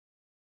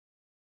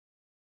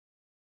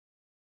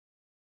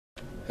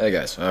Hey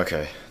guys,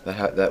 okay,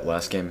 that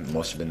last game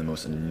must have been the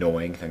most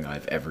annoying thing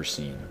I've ever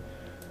seen.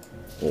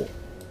 Oh,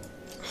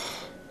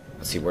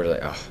 let's see, where did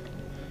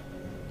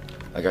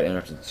I got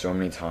interrupted so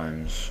many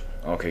times.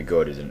 Okay,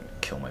 good, it didn't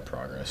kill my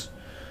progress.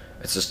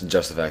 It's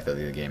just the fact that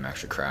the game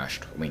actually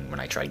crashed. I mean, when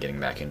I tried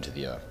getting back into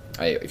the,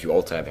 if you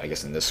alt tab, I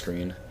guess in this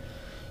screen,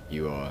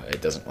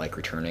 it doesn't like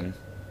returning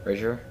right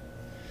here.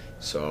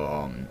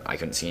 So I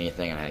couldn't see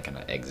anything, and I had to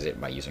kind of exit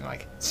by using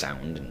like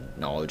sound and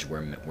knowledge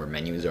where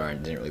menus are,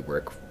 and it didn't really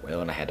work well.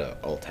 And I had to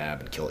alt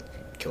tab and kill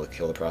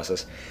the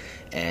process,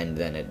 and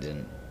then it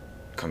didn't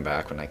come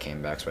back when I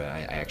came back. So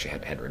I actually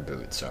had to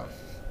reboot. So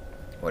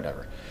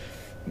whatever.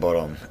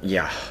 But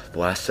yeah, the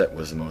last set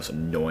was the most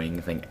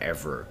annoying thing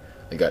ever.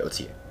 Like, let's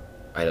see,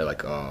 I had to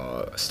like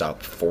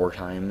stop 4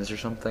 times or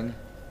something.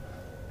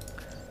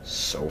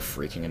 So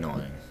freaking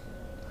annoying.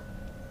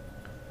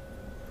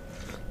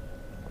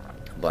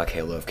 Black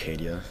Halo of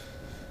Cadia.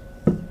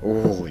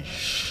 Holy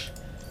sh.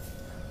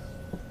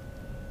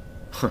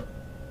 Huh.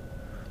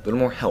 A little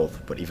more health,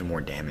 but even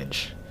more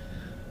damage.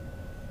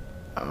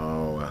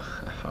 Oh,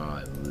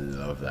 I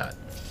love that.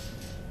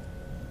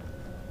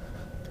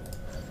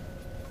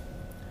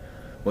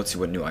 Let's see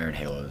what new Iron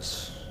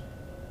Halos.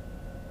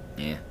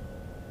 Yeah.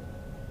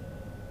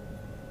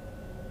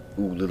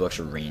 Ooh, little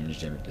extra range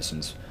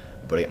distance,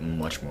 but I get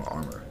much more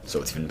armor, so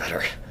it's even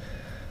better.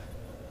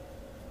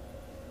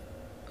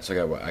 So I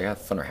got what? I got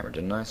Thunder Hammer,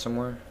 didn't I,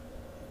 somewhere?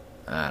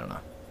 I don't know.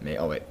 Maybe,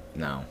 oh wait,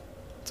 no.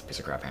 It's a piece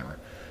of crap hammer.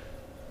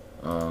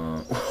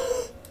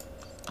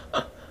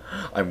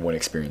 I'm 1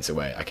 experience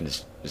away. I can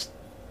just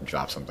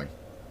drop something.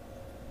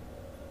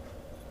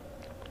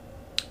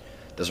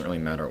 Doesn't really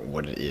matter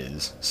what it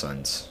is,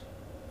 since...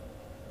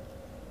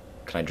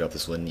 Can I drop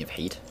this Litany of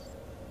Hate?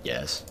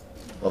 Yes.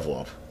 Level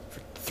up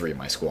for 3 of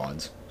my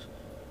squads.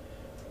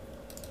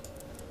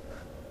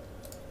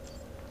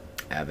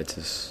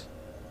 Avitus.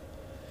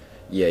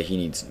 Yeah, he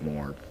needs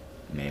more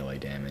melee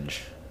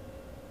damage.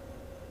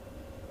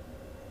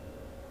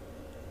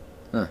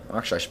 Huh,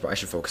 actually, I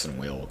should focus on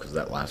Will, because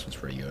that last one's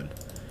pretty good.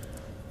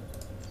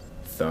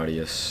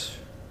 Thaddeus.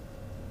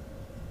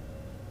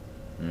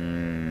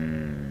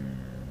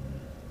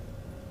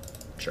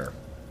 Sure.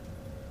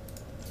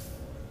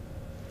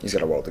 He's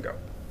got a while to go.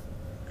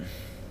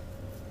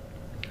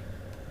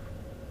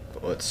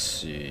 But let's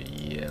see,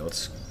 yeah,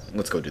 let's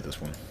go do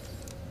this one.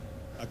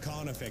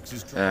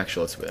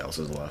 Actually, let's see what else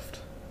is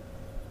left.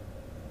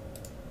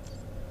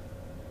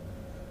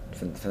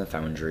 From the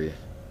Foundry.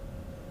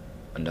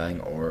 Undying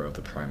Ore of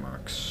the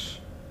Primarchs.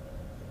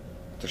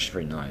 It's actually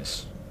pretty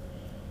nice.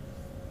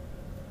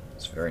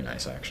 It's very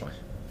nice, actually.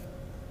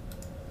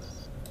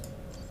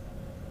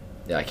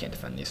 Yeah, I can't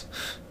defend these.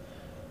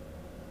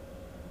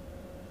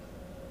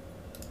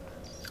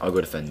 I'll go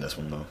defend this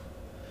one, though.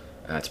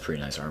 That's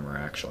pretty nice armor,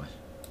 actually.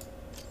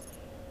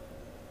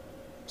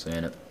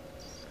 Saying it.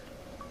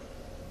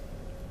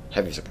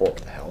 Heavy support,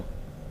 what the hell?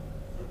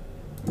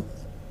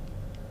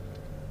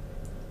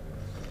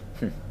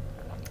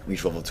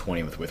 Reach level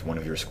 20 with one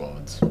of your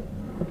squads.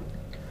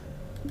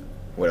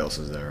 What else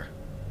is there?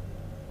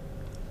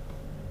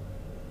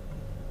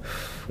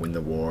 Win the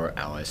war,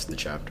 allies to the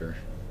chapter.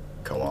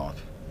 Co-op.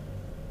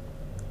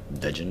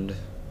 Legend.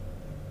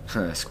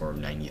 Score of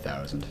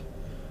 90,000.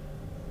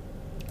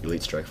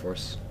 Elite Strike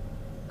Force.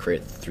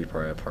 Create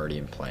 3-player party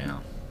and play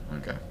out.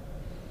 Okay.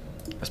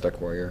 Aspect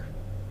Warrior.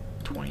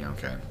 20,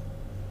 okay.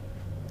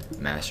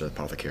 Master of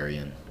the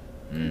Apothecarian.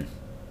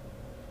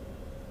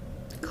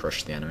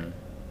 Crush the enemy.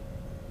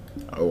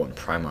 Oh, and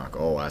Primarch.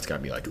 Oh, that's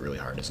gotta be like really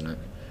hard, isn't it?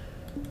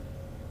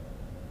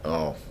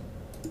 Oh,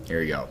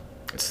 here you go.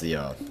 It's the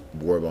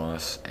War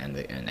Boss and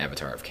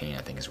Avatar of Cain,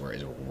 I think, is where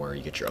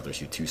you get your other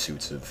 2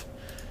 suits of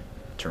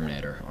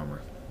Terminator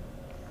armor.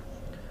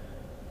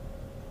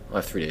 I'll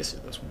have 3 days to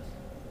do this one.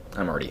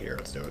 I'm already here.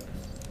 Let's do it.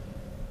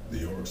 The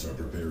orcs are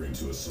preparing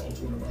to assault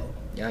one of our...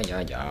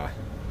 Yeah.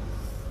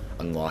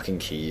 Unlocking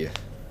key.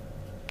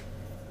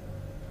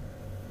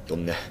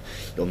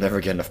 You'll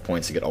never get enough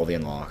points to get all the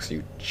unlocks. Are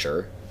you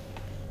sure?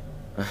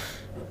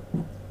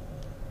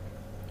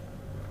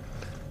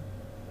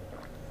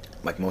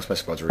 Like, most of my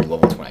squads are already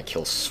level 20. I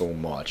kill so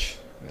much.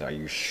 Are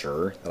you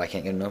sure that I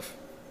can't get enough?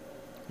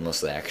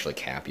 Unless they actually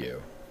cap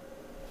you.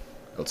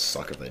 It would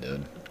suck if they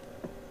did.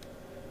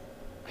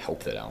 I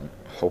hope they don't.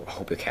 I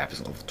hope the cap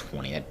isn't level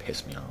 20. That'd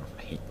piss me off.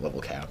 I hate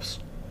level caps.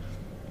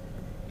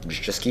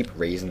 Just keep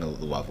raising the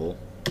level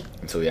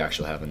until you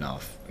actually have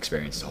enough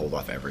experience to hold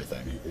off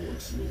everything. The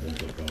orcs will hold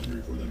the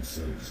boundary for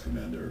themselves,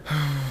 Commander.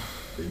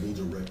 They will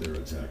direct their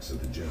attacks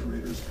at the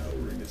generators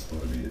powering its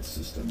automated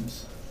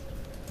systems.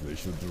 They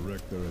should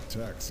direct their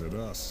attacks at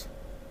us.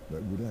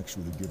 That would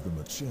actually give them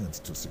a chance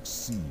to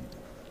succeed.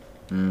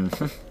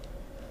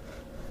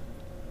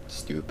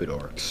 Stupid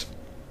orcs.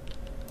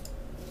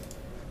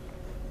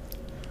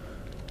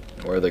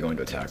 Where are they going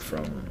to attack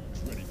from?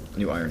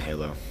 New Iron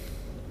Halo.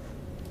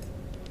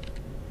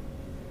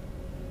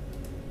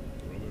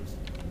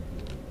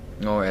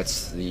 No,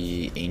 it's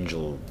the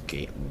Angel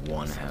Gate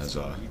 1 has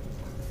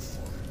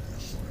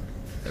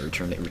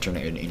return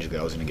an Angel Gate.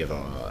 I was gonna give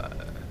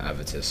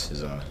Avitus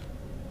his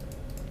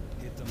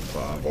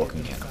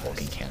Vulcan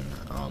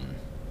cannon.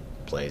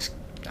 Blaze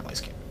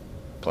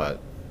cannon.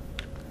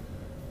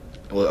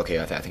 Well, okay,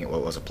 I think it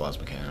was a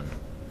plasma cannon.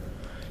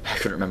 I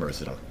couldn't remember.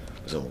 Was it a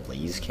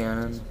laser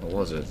cannon? What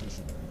was it?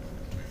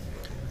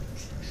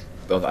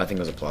 Well, I think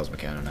it was a plasma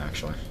cannon,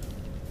 actually.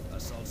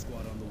 Assault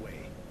squad on the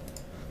way.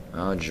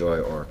 Oh, joy,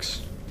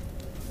 orcs.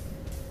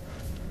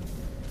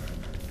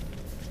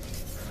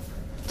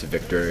 To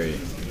victory.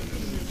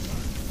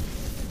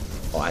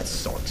 Oh, that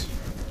sucked.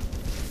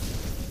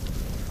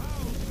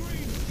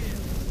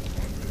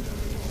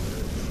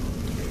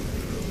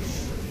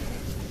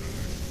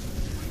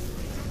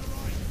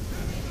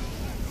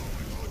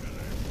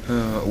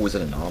 Was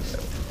it a knob?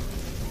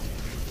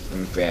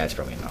 Yeah, it's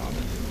probably a knob.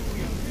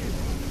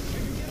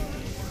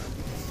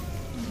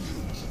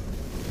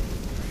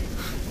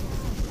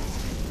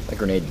 That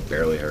grenade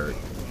barely hurt.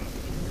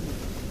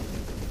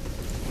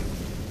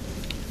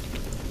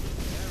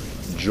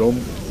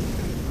 Jump.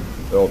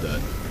 They're all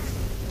dead.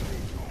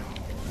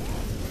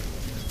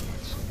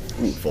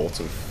 Ooh, Vault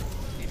of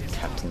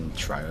Captain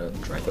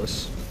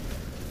Trithos.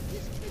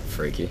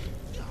 Freaky.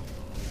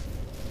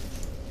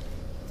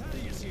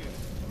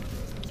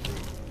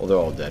 Well, they're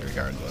all dead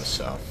regardless,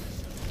 so.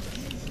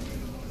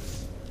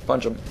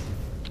 Punch them.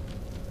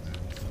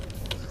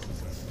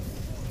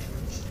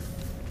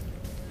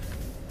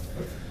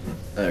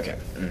 Okay.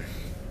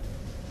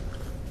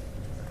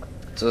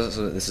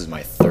 So this is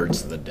my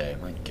thirds of the day.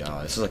 My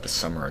god, this is like the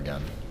summer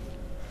again.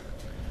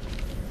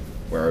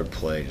 Where I would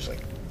play just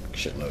like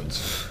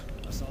shitloads.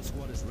 Assault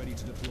squad is ready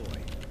to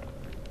deploy.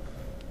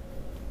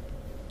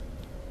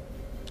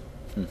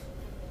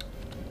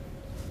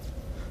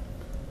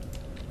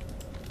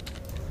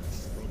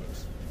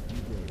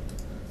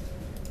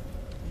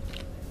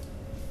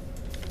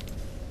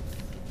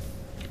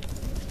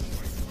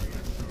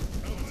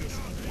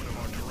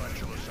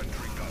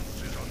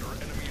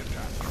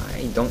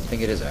 I don't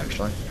think it is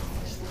actually.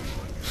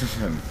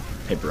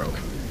 It broke.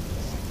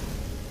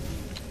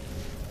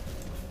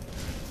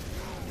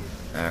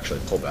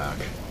 Actually, pull back.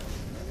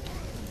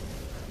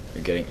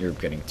 You're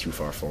getting too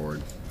far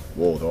forward.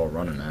 Whoa, they're all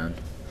running, man.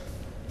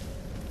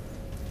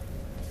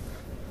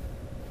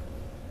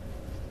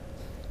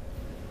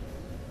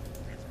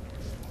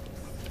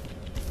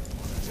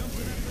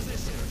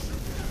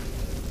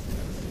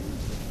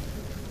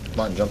 Come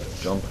on, jump.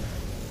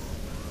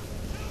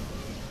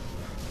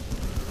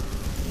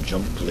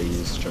 Jump,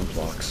 please. Jump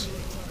blocks.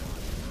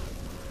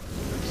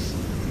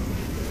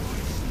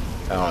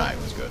 Oh, that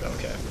was good.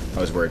 Okay. I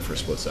was worried for a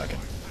split second.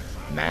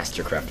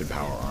 Mastercrafted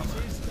power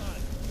armor.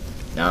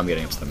 Now I'm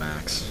getting up to the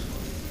max.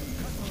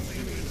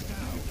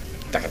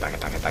 That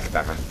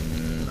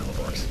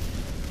works.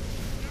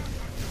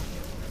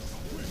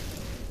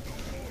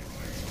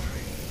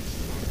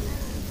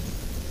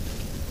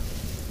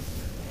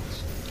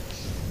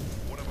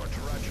 One of our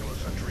tarantula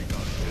sentry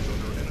guns is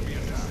under enemy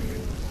attack.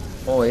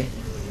 Oi.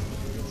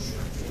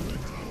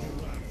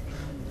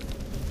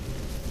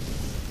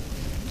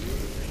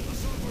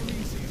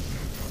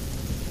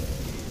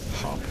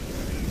 Hop.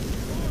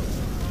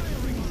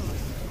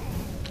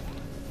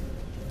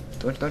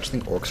 Don't you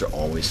think orcs are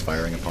always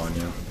firing upon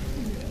you?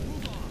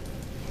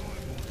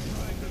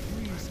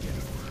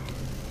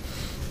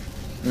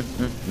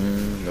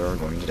 They're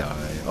going to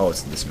die. Oh,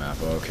 it's this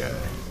map. Okay.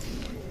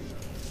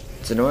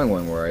 It's an annoying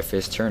one where I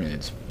face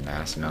Tyranids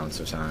mass amounts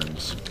of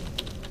times.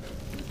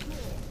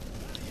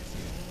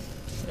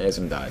 Yeah, he's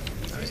gonna die.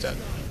 Oh, he's dead.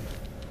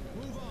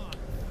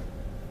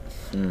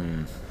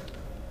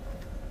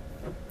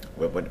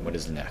 What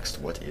is next?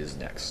 What is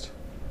next?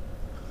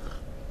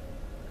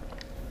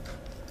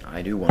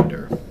 I do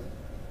wonder.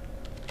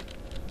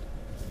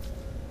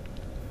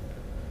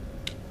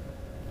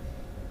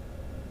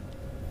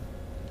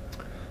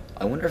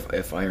 I wonder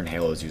if Iron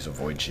Halos use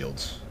avoid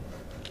shields.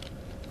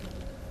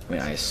 I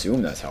mean, I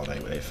assume that's how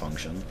they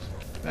function.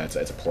 It's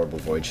a portable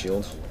void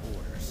shield.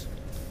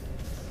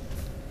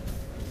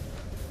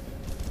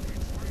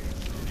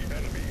 The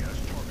enemy has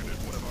targeted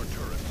one of our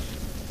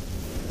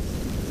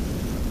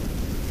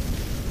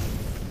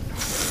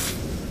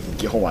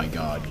turrets. Oh my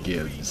god,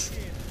 Gibbs.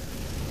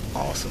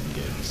 Awesome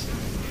Gibbs.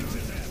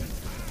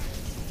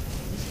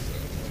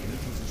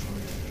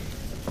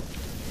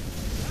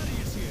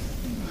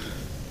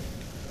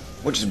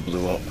 What just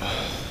blew up?